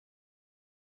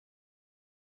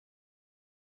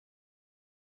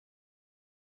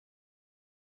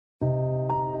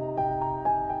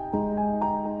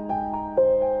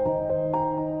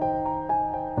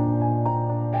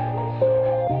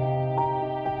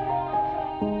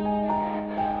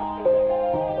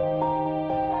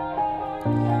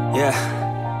Yeah.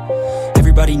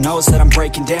 Everybody knows that I'm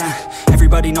breaking down.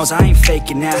 Everybody knows I ain't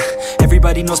faking now.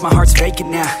 Everybody knows my heart's vacant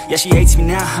now. Yeah, she hates me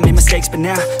now, I made mistakes but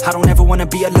now I don't ever wanna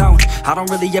be alone. I don't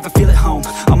really ever feel at home.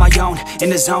 On my own, in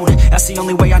the zone, that's the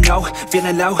only way I know.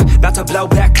 Feeling low, about to blow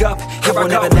back up. Here I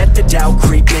won't ever let the doubt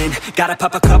creep in. Gotta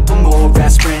pop a couple more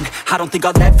aspirin. I don't think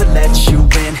I'll ever let you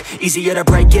in. Easier to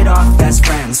break it off best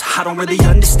friends. I don't really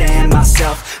understand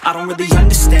myself. I don't really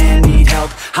understand, need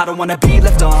help. I don't wanna be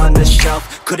left on the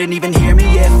shelf. Couldn't even hear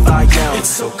me if I yelled. It's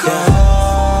so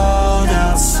cold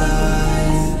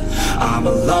outside, I'm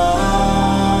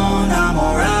alone, I'm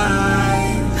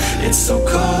alright. It's so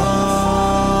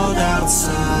cold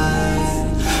outside,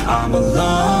 I'm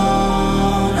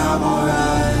alone, I'm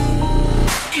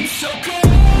alright. It's so cold.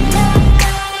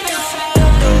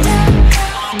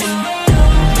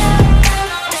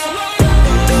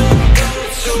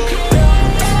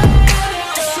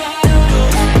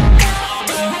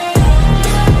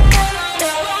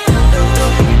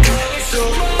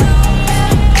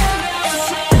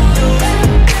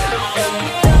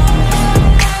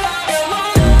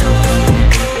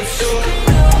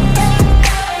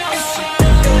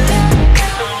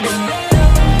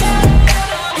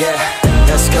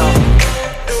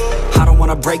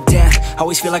 Break down,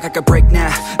 always feel like I could break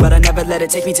now, but I never let it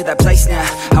take me to that place now.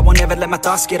 I won't ever let my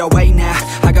thoughts get away now.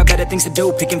 I got better things to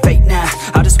do, picking fate now.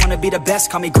 I just wanna be the best,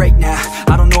 call me great now.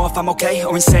 I don't know if I'm okay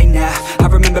or insane now. I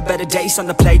remember better days on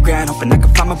the playground, hoping I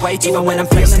can find my way. Even when I'm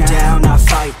feeling down, I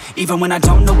fight. Even when I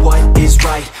don't know what is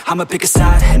right, I'ma pick a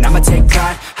side and I'ma take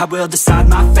pride. I will decide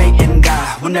my fate and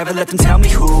I will never let them tell me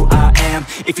who I am.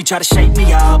 If you try to shape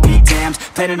me, I'll be damned.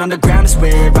 Planet on the ground is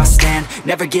where I stand.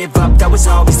 Never give up, that was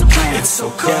always the plan. It's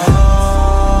so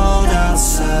cold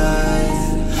outside,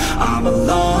 I'm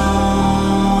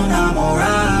alone, I'm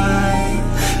alright.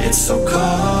 It's so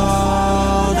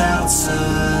cold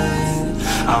outside,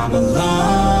 I'm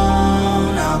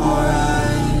alone, I'm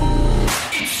alright.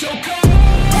 It's so cold.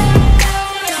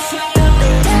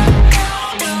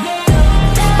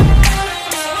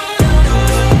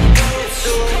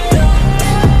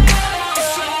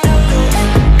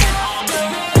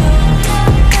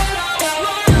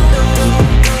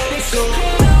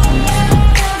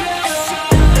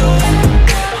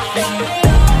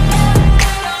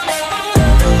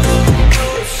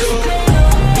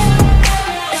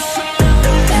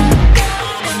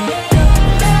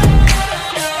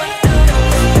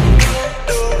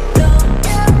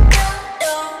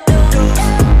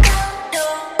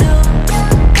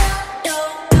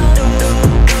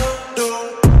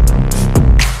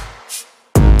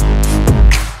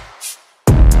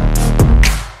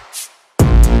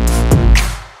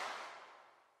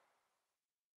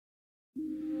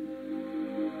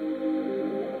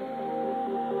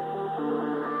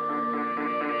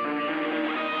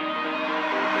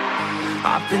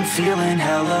 I've been feeling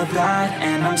hella bad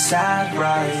and I'm sad,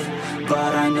 right?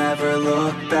 But I never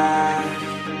look back.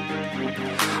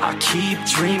 I keep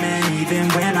dreaming even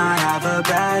when I have a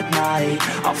bad night.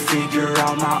 I'll figure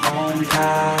out my own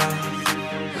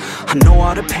path. I know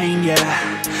all the pain, yeah,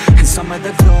 and some of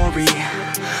the glory.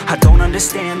 I don't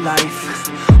understand life,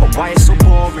 or why it's so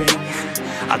boring.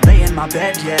 I lay in my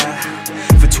bed, yeah,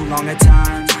 for too long at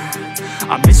times.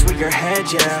 I miss where your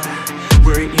head, yeah,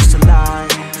 where it used to lie.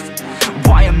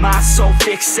 Why am I so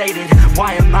fixated?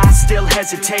 Why am I still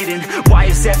hesitating? Why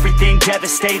is everything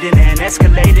devastating and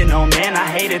escalating? Oh man, I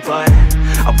hate it, but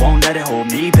I won't let it hold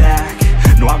me back.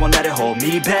 No, I won't let it hold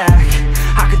me back.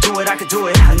 I could do it, I could do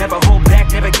it. I'll never hold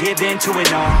back, never give in to it,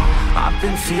 no. I've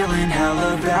been feeling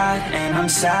hella bad and I'm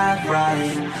sad,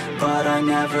 right? But I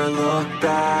never look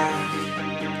back.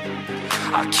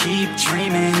 I keep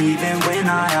dreaming even when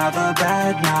I have a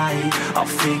bad night. I'll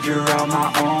figure out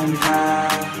my own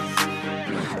path.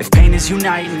 If pain is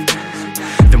uniting,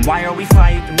 then why are we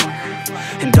fighting?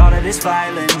 And all of this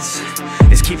violence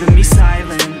is keeping me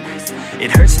silent. It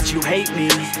hurts that you hate me,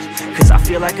 cause I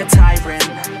feel like a tyrant.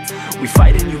 We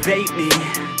fight and you bait me,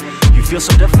 you feel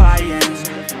so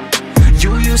defiant.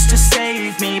 You used to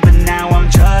save me, but now I'm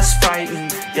just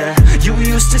frightened. Yeah, you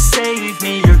used to save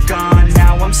me, you're gone,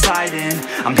 now I'm sliding.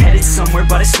 I'm headed somewhere,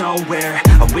 but it's nowhere.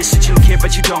 I wish that you cared,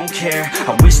 but you don't care.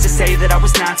 I wish to say that I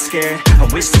was not scared. I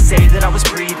wish to say that I was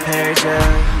prepared,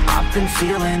 yeah. I've been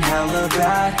feeling hella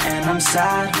bad, and I'm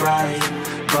sad, right?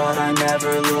 But I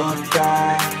never look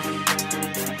back.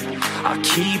 I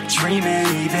keep dreaming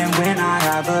even when I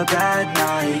have a bad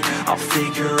night. I'll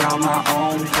figure out my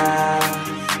own path.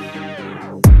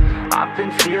 I've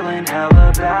been feeling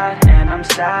hella bad and I'm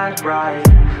sad, right?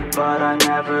 But I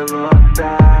never look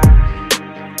back.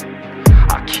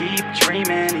 I keep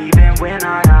dreaming even when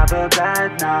I have a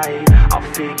bad night. I'll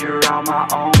figure out my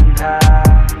own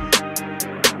path.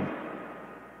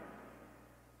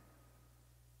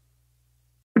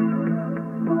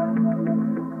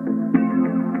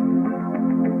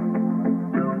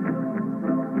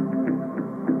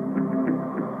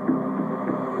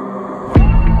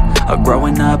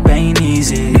 Growing up ain't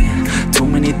easy. Too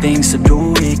many things to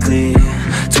do weekly.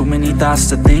 Too many thoughts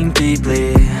to think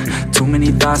deeply. Too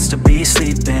many thoughts to be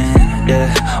sleeping.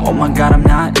 Yeah, oh my God, I'm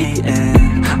not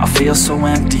eating. I feel so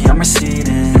empty, I'm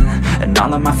receding. And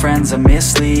all of my friends are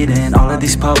misleading. All of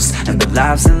these posts and the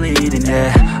lives they're leading.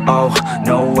 Yeah, oh,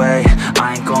 no way,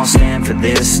 I ain't gon' stand for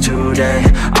this today.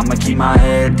 I'ma keep my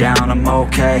head down, I'm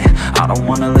okay. I don't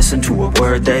wanna listen to a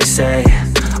word they say.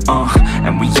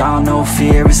 And we all know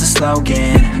fear is a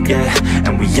slogan, yeah.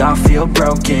 And we all feel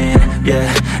broken,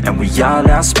 yeah. And we all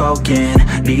outspoken.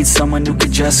 Need someone who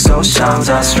could just go. Sometimes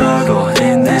I struggle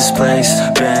in this place.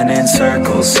 Been in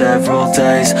circles several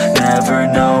days, never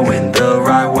knowing the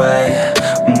right way.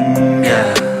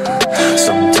 Yeah.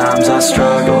 Sometimes I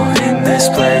struggle in this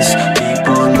place.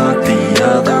 People look the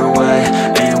other way,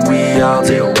 and we all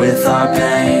deal with our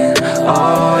pain.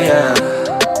 Oh yeah.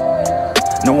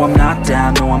 No, I'm not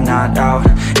down, no, I'm not out.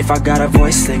 If I got a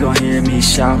voice, they gon' hear me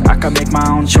shout. I can make my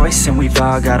own choice and we've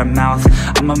all got a mouth.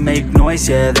 I'ma make noise,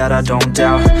 yeah, that I don't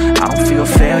doubt. I don't feel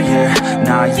failure,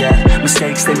 not yet.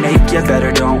 Mistakes they make, yeah,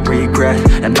 better don't regret.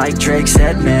 And like Drake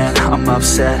said, man, I'm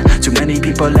upset. Too many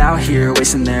people out here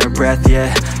wasting their breath,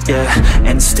 yeah, yeah.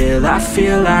 And still I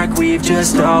feel like we've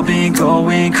just all been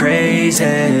going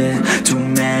crazy. Too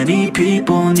many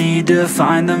people need to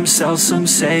find themselves some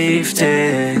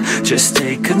safety. Just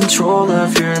take control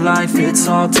of your life, it's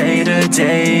all day to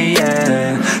day,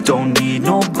 yeah. Don't need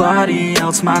nobody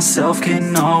else, myself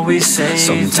can always save.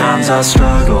 Sometimes I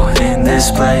struggle in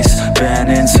this place. Been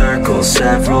in circles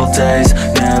several days,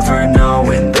 never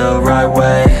knowing the right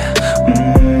way.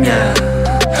 Yeah.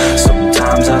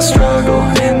 Sometimes I struggle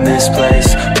in this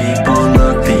place. People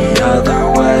look the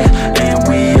other way, and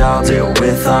we all deal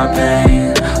with our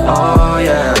pain. Oh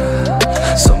yeah.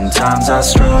 Sometimes I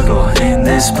struggle in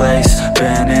this place.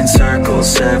 Been in circles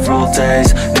several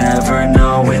days, never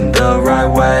knowing the right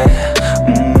way.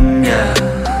 Yeah.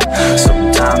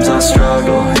 Sometimes I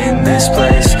struggle in this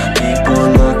place. People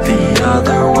look the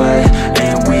other